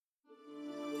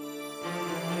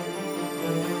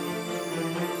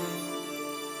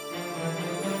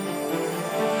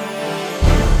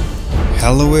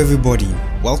Hello everybody,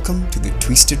 welcome to the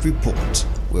Twisted Report,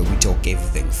 where we talk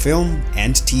everything film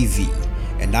and TV,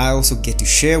 and I also get to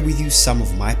share with you some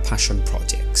of my passion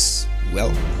projects.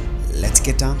 Well, let's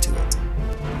get down to it.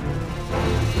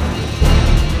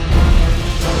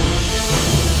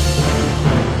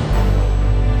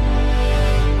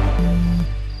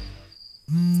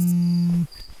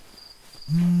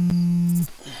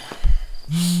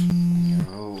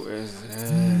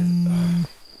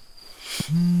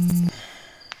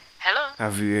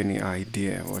 Have you any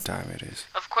idea what time it is?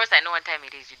 Of course I know what time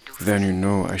it is, you do. Then you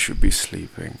know I should be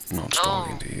sleeping, not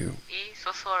talking to you.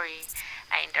 So sorry.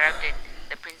 I interrupted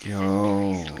the princess.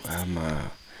 Yo,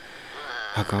 Emma.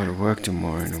 I go to work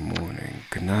tomorrow in the morning.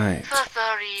 Good night. So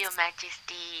sorry, Your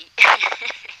Majesty.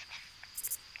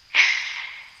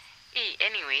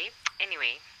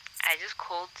 Anyway, I just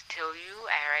called to tell you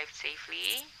I arrived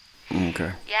safely.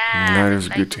 Okay. Yeah, that is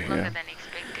good to longer hear. than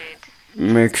expected.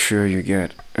 Make sure you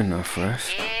get enough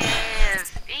rest.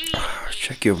 Yes.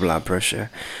 Check your blood pressure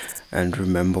and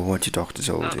remember what your doctor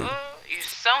told you. You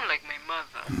sound like my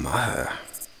mother. Mother?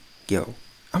 Yo,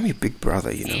 I'm your big brother,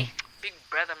 you know. Big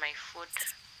brother, my foot.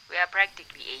 We are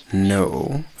practically 8.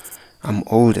 No, I'm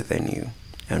older than you,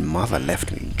 and mother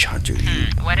left me in charge of you.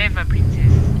 Whatever,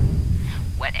 princess.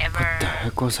 Whatever. What the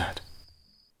heck was that?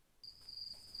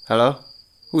 Hello?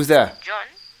 Who's there? John,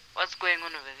 what's going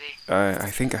on over there? I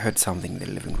think I heard something in the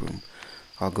living room.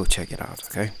 I'll go check it out,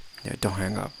 okay? Yeah, don't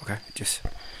hang up, okay? Just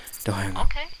don't hang up.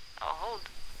 Okay, I'll hold.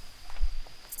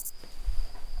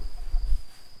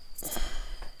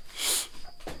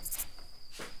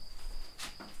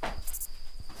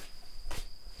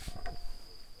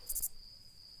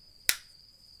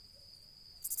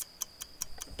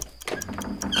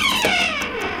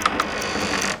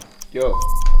 Yo,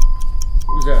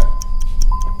 who's that?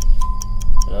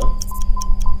 Hello?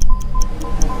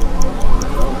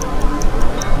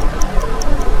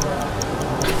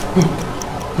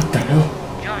 What the hell?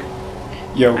 John,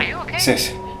 Yo, are you okay?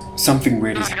 sis, something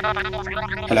weird is happening.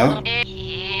 Hello?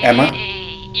 Emma?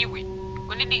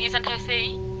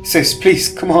 Sis, please,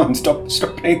 come on, stop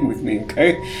playing with me,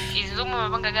 okay?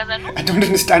 I don't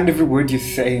understand every word you're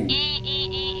saying.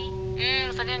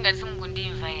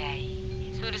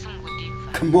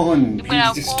 Come on,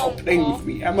 please, just stop playing with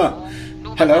me, Emma.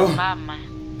 Hello?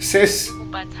 Sis?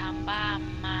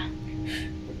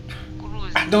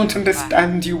 I don't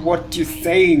understand what you're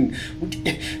saying.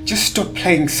 Just stop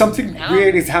playing. Something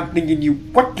weird is happening in you.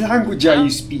 What language are you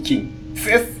speaking?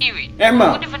 Sis?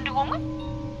 Emma?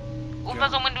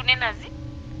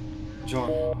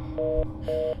 John,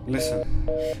 listen.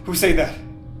 Who said that?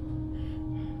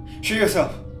 Show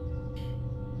yourself.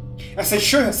 I said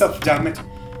show yourself, damn it.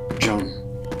 John,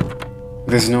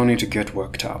 there's no need to get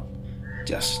worked up.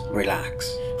 Just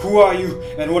relax. Who are you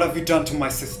and what have you done to my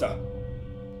sister?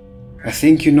 I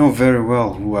think you know very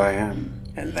well who I am,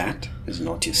 and that is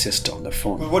not your sister on the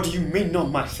phone. Well, what do you mean not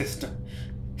my sister?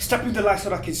 Step in the light so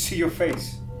that I can see your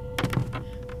face.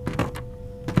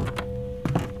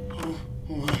 Oh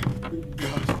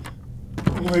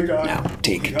my God. Now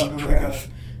take a deep breath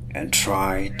and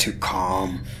try to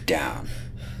calm down.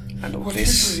 I know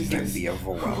this can be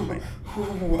overwhelming.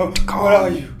 What are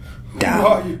you? Down. Who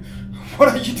are you? What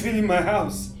are you doing in my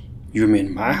house? You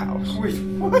mean my house? Wait,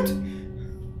 what?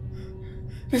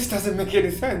 This doesn't make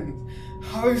any sense.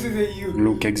 How is it that you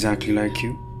look exactly like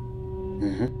you?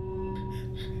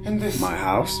 And this... My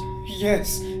house?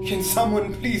 Yes. Can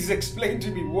someone please explain to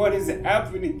me what is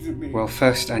happening to me? Well,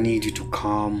 first I need you to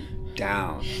calm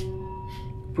down.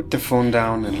 Put the phone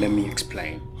down and let me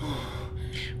explain.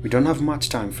 We don't have much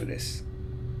time for this.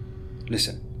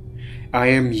 Listen, I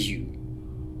am you.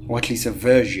 Or at least a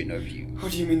version of you.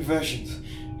 What do you mean versions?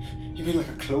 You mean like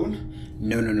a clone?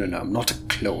 No, I'm not a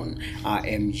clone. I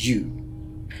am you.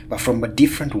 But from a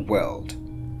different world.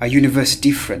 A universe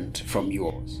different from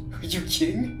yours. Are you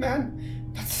kidding,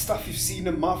 man? That's stuff you've seen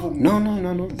in Marvel movies.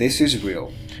 No. This is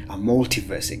real. A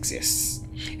multiverse exists.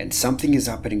 And something is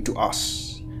happening to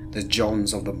us, the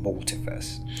Johns of the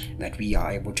multiverse, that we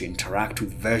are able to interact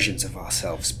with versions of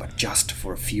ourselves, but just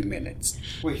for a few minutes.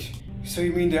 Wait, so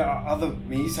you mean there are other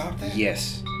me's out there?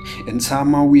 Yes, and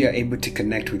somehow we are able to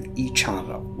connect with each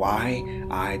other. Why?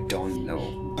 I don't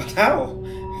know. But how?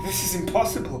 This is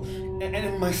impossible.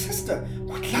 And my sister,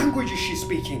 what language is she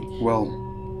speaking?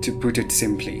 Well, to put it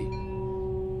simply,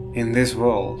 in this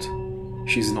world,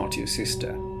 she's not your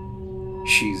sister.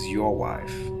 She's your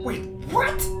wife. Wait,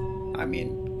 what? I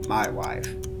mean, my wife.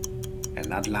 And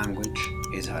that language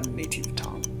is her native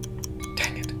tongue.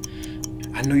 Dang it.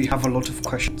 I know you have a lot of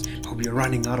questions, but we're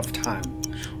running out of time.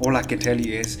 All I can tell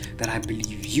you is that I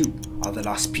believe you are the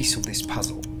last piece of this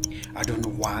puzzle. I don't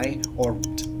know why or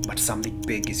what, but something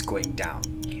big is going down,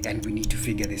 and we need to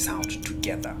figure this out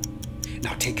together.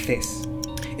 Now take this.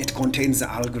 It contains an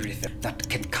algorithm that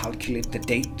can calculate the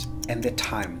date and the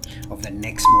time of the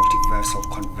next multiversal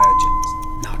convergence.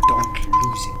 Now don't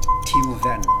lose it. Till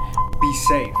then, be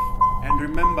safe. And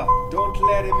remember, don't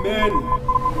let him in.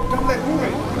 Don't let him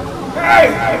in.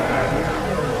 Hey!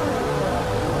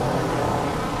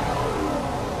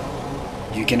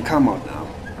 You can come out now.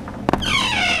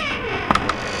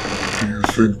 Do you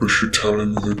think we should tell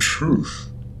him the truth?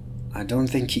 I don't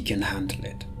think he can handle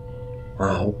it.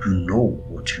 I hope you know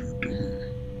what you do.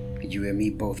 You and me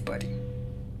both, buddy.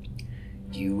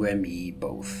 You and me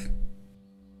both.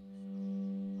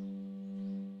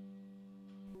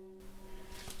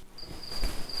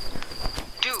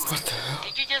 Dude, What the hell?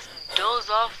 did you just doze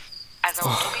off as I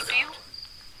was talking to you?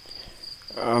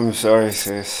 I'm sorry,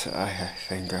 sis. I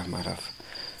think I might have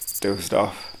dozed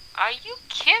off. Are you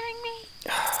kidding me?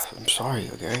 I'm sorry,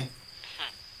 okay?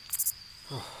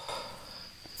 I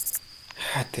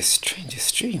had this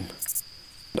strangest dream.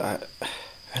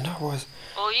 And I was...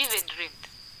 Oh, you even dreamed.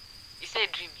 You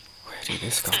said dreaming. Where did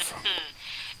this come from?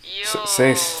 Yo.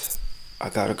 Sis, I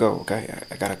gotta go, okay?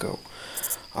 I gotta go.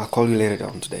 I'll call you later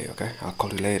on today, okay? I'll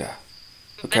call you later.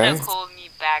 You Okay? better call me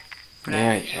back.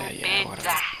 Yeah, You better. whatever.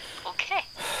 Okay.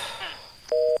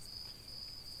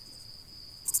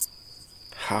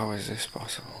 How is this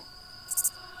possible?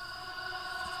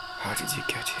 How did you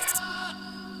get here?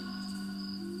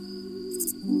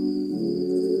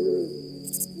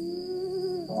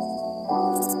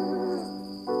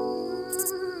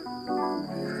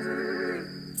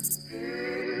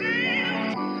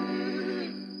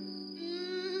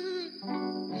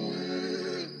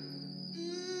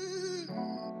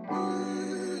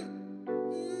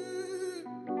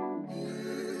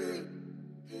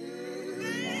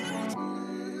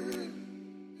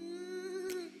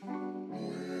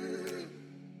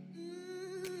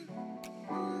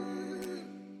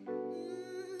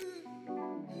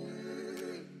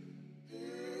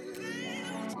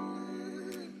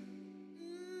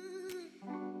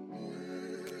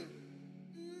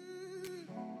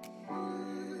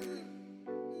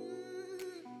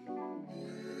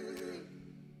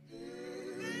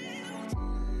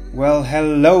 Well,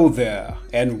 hello there,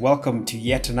 and welcome to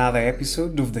yet another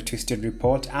episode of the Twisted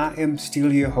Report. I am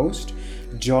still your host,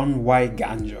 John Y.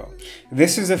 Ganjo.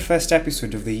 This is the first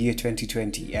episode of the year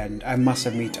 2020, and I must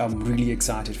admit I'm really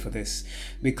excited for this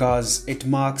because it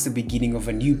marks the beginning of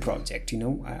a new project,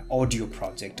 an audio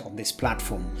project on this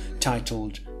platform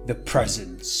titled The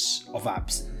Presence of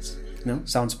Absence.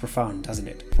 Sounds profound, doesn't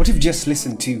it? What you've just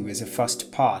listened to is the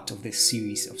first part of this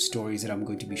series of stories that I'm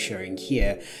going to be sharing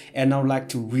here. And I would like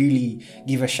to really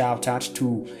give a shout out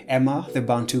to Emma, the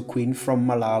Bantu Queen from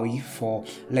Malawi, for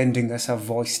lending us her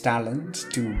voice talent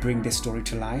to bring this story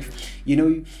to life.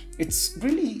 It's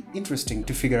really interesting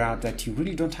to figure out that you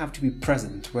really don't have to be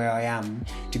present where I am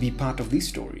to be part of these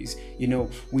stories.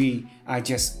 I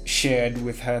just shared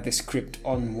with her the script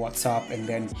on WhatsApp and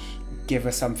then gave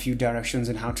her some few directions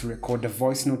on how to record the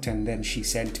voice note, and then she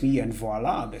sent me, and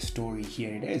voila, the story,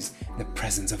 here it is, The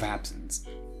Presence of Absence.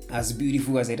 As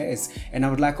beautiful as it is. And I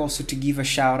would like also to give a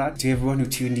shout out to everyone who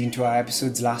tuned into our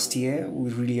episodes last year. We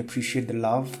really appreciate the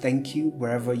love. Thank you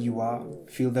wherever you are.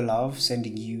 Feel the love,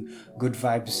 sending you good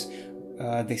vibes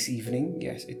this evening.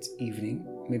 Yes, it's evening.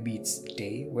 Maybe it's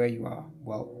day where you are.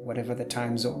 Well, whatever the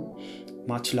time zone.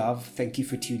 Much love. Thank you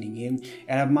for tuning in.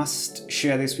 And I must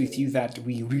share this with you that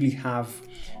we really have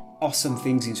awesome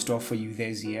things in store for you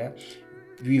this year.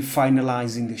 We're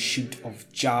finalizing the shoot of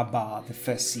Jabba, the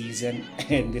first season,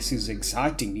 and this is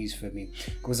exciting news for me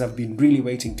because I've been really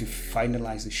waiting to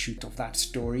finalize the shoot of that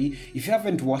story. If you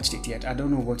haven't watched it yet, I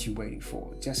don't know what you're waiting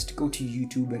for. Just go to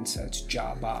YouTube and search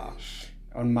Jabba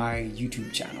on my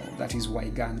YouTube channel. That is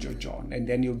Waiganjo John, and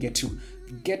then you'll get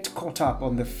caught up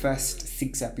on the first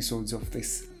 6 episodes of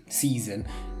this season,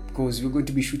 because we're going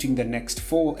to be shooting the next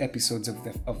 4 episodes of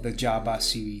the Jabba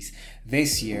series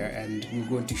this year, and we're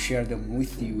going to share them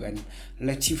with you and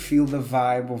let you feel the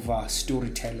vibe of our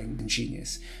storytelling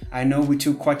genius. I know we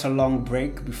took quite a long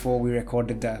break before we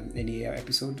recorded any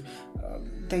episode.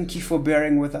 Thank you for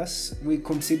bearing with us. We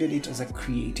considered it as a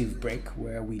creative break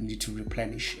where we need to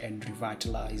replenish and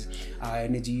revitalize our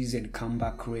energies and come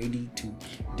back ready to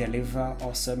deliver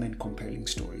awesome and compelling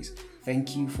stories.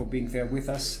 Thank you for being there with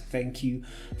us. Thank you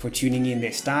for tuning in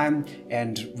this time.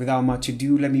 And without much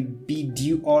ado, let me bid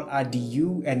you all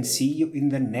adieu and see you in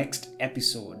the next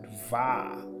episode.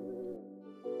 Va!